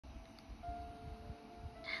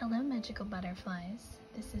Hello magical butterflies,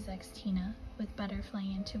 this is Xtina with Butterfly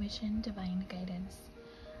Intuition Divine Guidance.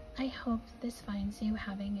 I hope this finds you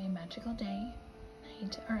having a magical day,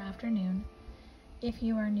 night, or afternoon. If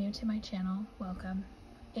you are new to my channel, welcome.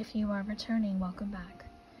 If you are returning, welcome back.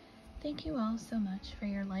 Thank you all so much for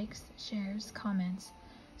your likes, shares, comments,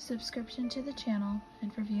 subscription to the channel,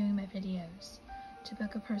 and for viewing my videos. To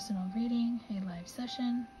book a personal reading, a live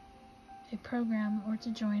session, a program, or to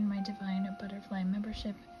join my Divine Butterfly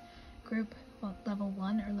membership group, level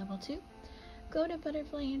 1 or level 2, go to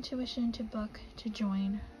Butterfly Intuition to book, to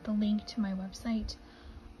join. The link to my website,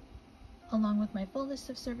 along with my full list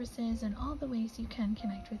of services and all the ways you can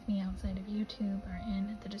connect with me outside of YouTube, are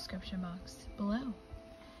in the description box below.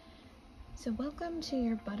 So welcome to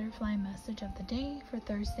your butterfly message of the day for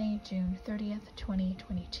Thursday, June 30th,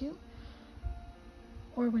 2022.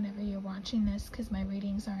 Or whenever you're watching this, because my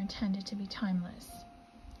readings are intended to be timeless.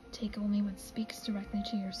 Take only what speaks directly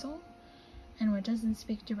to your soul, and what doesn't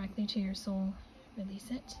speak directly to your soul,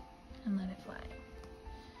 release it and let it fly.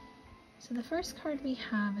 So the first card we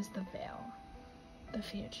have is the Veil, the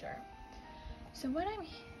future. So what I'm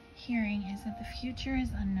hearing is that the future is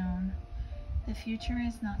unknown, the future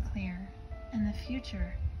is not clear, and the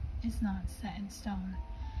future is not set in stone.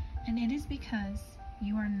 And it is because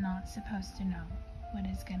you are not supposed to know what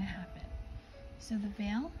is going to happen. So the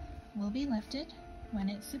veil will be lifted when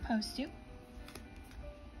it's supposed to,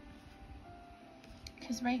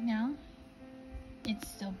 because right now it's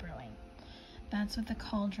still brewing. That's what the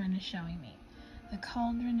cauldron is showing me. The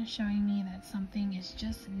cauldron is showing me that something is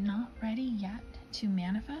just not ready yet to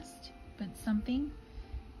manifest, but something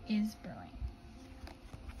is brewing.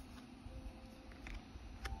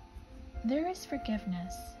 There is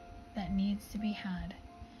forgiveness that needs to be had.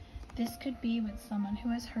 This could be with someone who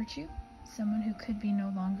has hurt you, someone who could be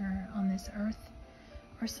no longer on this earth,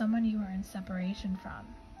 or someone you are in separation from.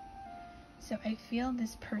 So I feel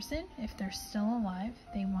this person, if they're still alive,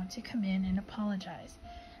 they want to come in and apologize.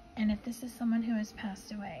 And if this is someone who has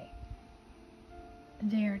passed away,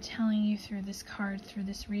 they are telling you through this card, through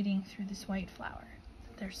this reading, through this white flower,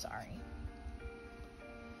 that they're sorry.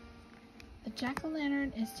 The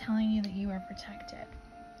jack-o'-lantern is telling you that you are protected.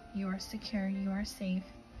 You are secure, you are safe.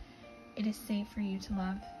 It is safe for you to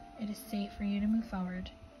love, it is safe for you to move forward,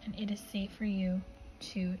 and it is safe for you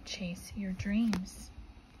to chase your dreams.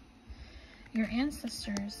 Your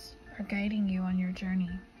ancestors are guiding you on your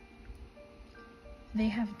journey. They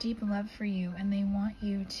have deep love for you, and they want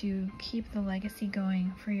you to keep the legacy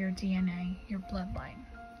going for your DNA, your bloodline.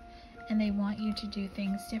 And they want you to do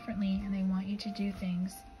things differently, and they want you to do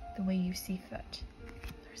things the way you see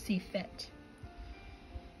fit.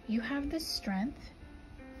 You have the strength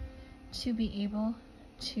to be able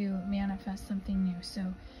to manifest something new.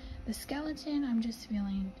 So the skeleton, I'm just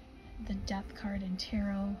feeling the death card in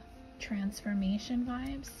tarot, transformation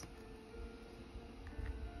vibes.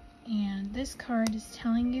 And this card is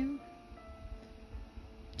telling you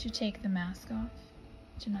to take the mask off,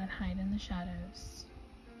 to not hide in the shadows,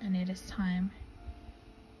 and it is time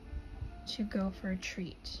to go for a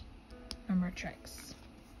treat. No more tricks.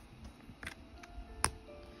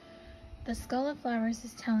 The Skull of Flowers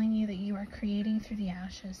is telling you that you are creating through the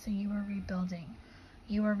ashes, so you are rebuilding,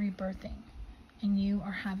 you are rebirthing, and you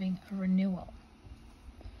are having a renewal.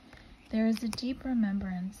 There is a deep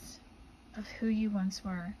remembrance of who you once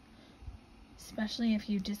were, especially if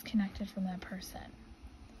you disconnected from that person.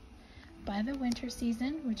 By the winter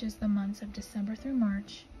season, which is the months of December through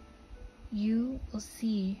March, you will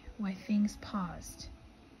see why things paused.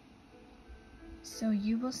 So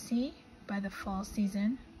you will see by the fall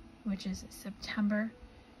season, which is September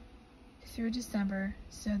through December.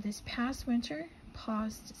 So this past winter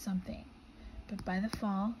paused something, but by the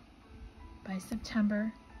fall, by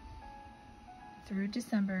September through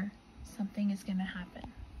December, something is going to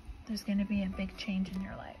happen. There's going to be a big change in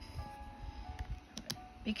your life,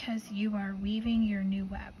 because you are weaving your new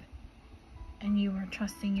web and you are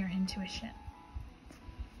trusting your intuition.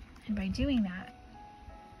 And by doing that,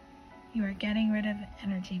 you are getting rid of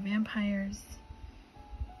energy vampires,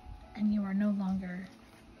 and you are no longer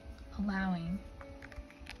allowing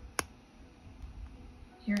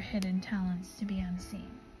your hidden talents to be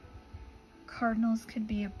unseen. Cardinals could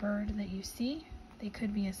be a bird that you see. They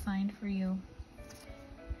could be assigned for you.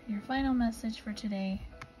 Your final message for today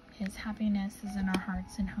is happiness is in our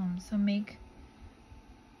hearts and homes. So make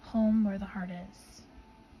home where the heart is.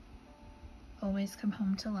 Always come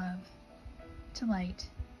home to love, to light,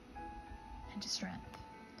 and to strength.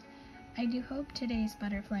 I do hope today's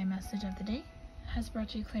butterfly message of the day has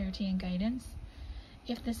brought you clarity and guidance.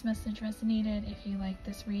 If this message resonated, if you like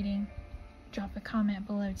this reading, drop a comment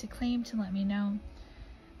below to claim to let me know.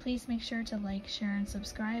 Please make sure to like, share, and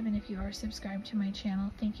subscribe, and if you are subscribed to my channel,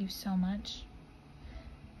 thank you so much.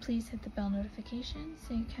 Please hit the bell notification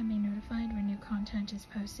so you can be notified when new content is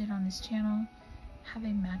posted on this channel. Have a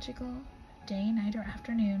magical day, night, or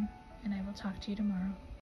afternoon, and I will talk to you tomorrow.